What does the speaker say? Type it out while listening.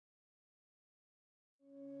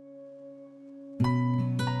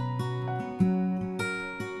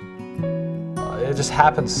it just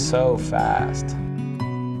happened so fast.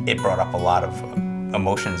 It brought up a lot of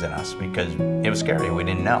emotions in us because it was scary. We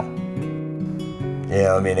didn't know.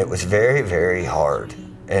 Yeah, I mean, it was very, very hard.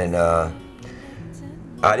 And I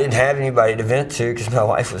didn't have anybody to vent to because my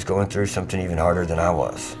wife was going through something even harder than I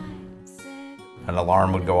was. An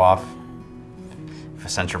alarm would go off. If a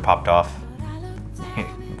sensor popped off,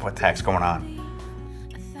 what the heck's going on?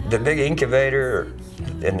 The big incubator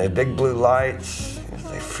and the big blue lights,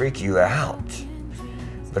 they freak you out.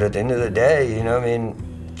 But at the end of the day, you know, I mean,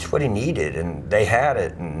 it's what he needed, and they had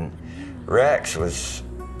it, and Rex was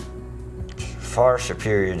far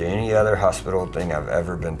superior to any other hospital thing I've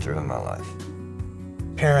ever been through in my life.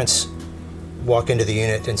 Parents walk into the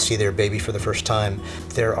unit and see their baby for the first time.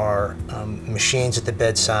 There are machines at the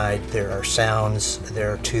bedside, there are sounds,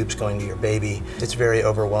 there are tubes going to your baby. It's very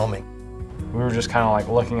overwhelming. We were just kind of like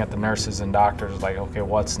looking at the nurses and doctors like, okay,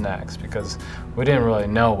 what's next? Because we didn't really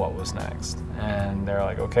know what was next. And they're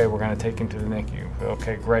like, okay, we're gonna take him to the NICU.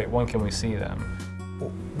 Okay, great, when can we see them?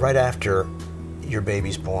 Right after your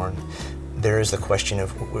baby's born, there is the question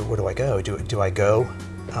of where do I go? Do I go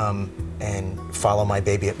and follow my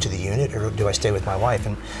baby up to the unit, or do I stay with my wife?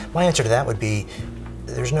 And my answer to that would be,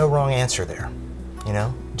 there's no wrong answer there. You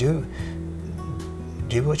know, do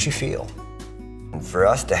what you feel. For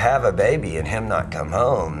us to have a baby and him not come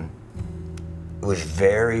home, it was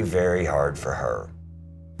very, very hard for her.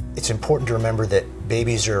 It's important to remember that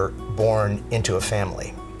babies are born into a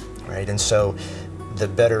family, right? And so the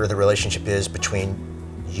better the relationship is between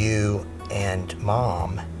you and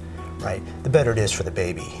mom, right, the better it is for the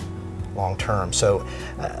baby long term. So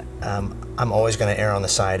I'm always going to err on the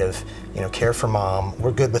side of, you know, care for mom.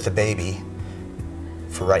 We're good with the baby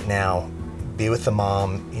for right now. Be with the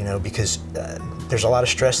mom, you know, because there's a lot of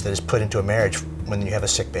stress that is put into a marriage when you have a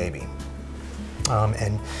sick baby.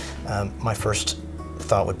 My first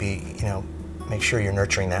thought would be, you know, make sure you're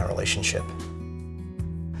nurturing that relationship.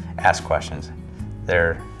 Ask questions.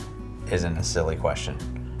 There isn't a silly question.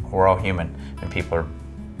 We're all human, and people are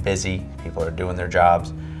busy, people are doing their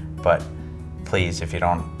jobs, but please, if you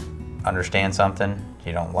don't understand something,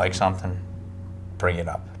 you don't like something, bring it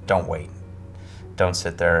up. Don't wait. Don't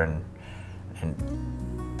sit there and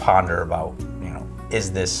ponder about, you know,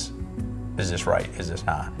 is this right? Is this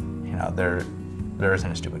not? You know, there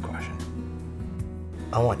isn't a stupid question.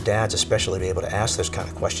 I want dads especially to be able to ask those kind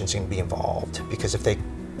of questions and be involved, because if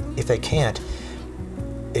they can't,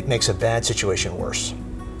 it makes a bad situation worse.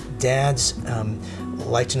 Dads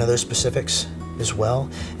like to know those specifics as well,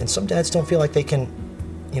 and some dads don't feel like they can,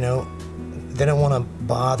 you know, they don't want to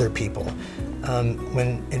bother people,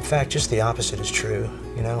 when in fact just the opposite is true,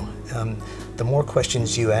 you know. The more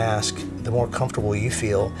questions you ask, the more comfortable you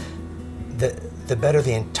feel, the better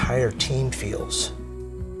the entire team feels.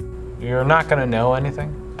 You're not gonna know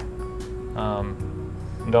anything.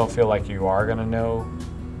 Don't feel like you are gonna know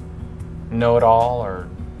it all, or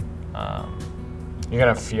you're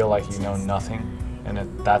gonna feel like you know nothing, and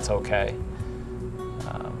that's okay.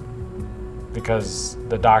 Because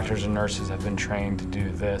the doctors and nurses have been trained to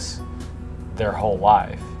do this their whole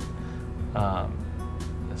life.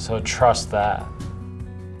 So trust that.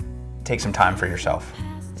 Take some time for yourself,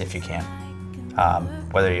 if you can.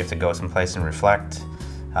 Whether you have to go someplace and reflect,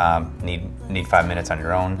 need 5 minutes on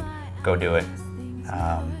your own, go do it.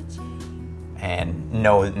 And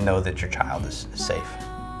know that your child is safe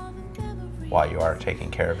while you are taking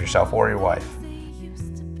care of yourself or your wife.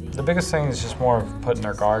 The biggest thing is just more of putting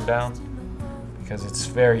their guard down, because it's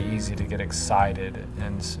very easy to get excited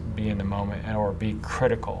and be in the moment or be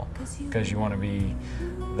critical because you want to be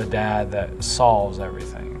the dad that solves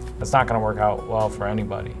everything. It's not going to work out well for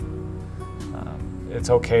anybody. It's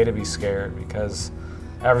okay to be scared, because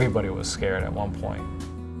everybody was scared at one point.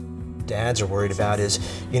 Dads are worried about is,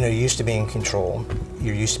 you know, you're used to being in control.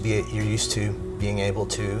 You're used to being able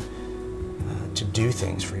to do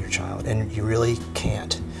things for your child, and you really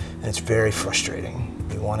can't. And it's very frustrating.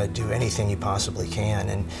 You want to do anything you possibly can,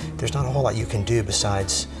 and there's not a whole lot you can do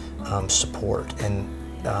besides support. And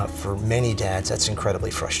for many dads, that's incredibly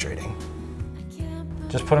frustrating.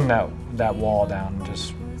 Just putting that wall down,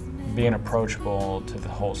 just being approachable to the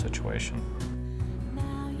whole situation.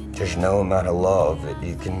 There's no amount of love that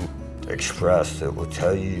you can express that will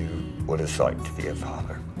tell you what it's like to be a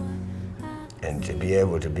father. And to be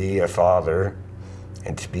able to be a father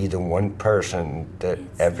and to be the one person that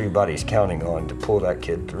everybody's counting on to pull that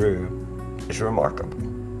kid through is remarkable.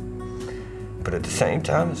 But at the same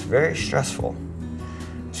time, it's very stressful.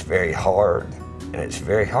 It's very hard, and it's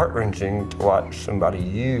very heart-wrenching to watch somebody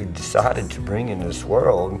you decided to bring in this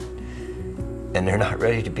world and they're not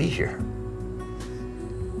ready to be here.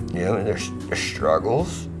 You know, there's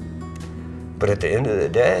struggles, But at the end of the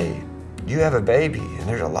day, you have a baby, and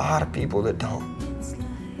there's a lot of people that don't.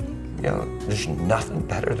 You know, there's nothing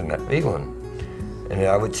better than that feeling. And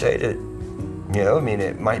I would say that, you know, I mean,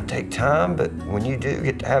 it might take time, but when you do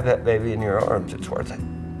get to have that baby in your arms, it's worth it.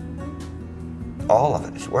 All of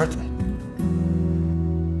it is worth it.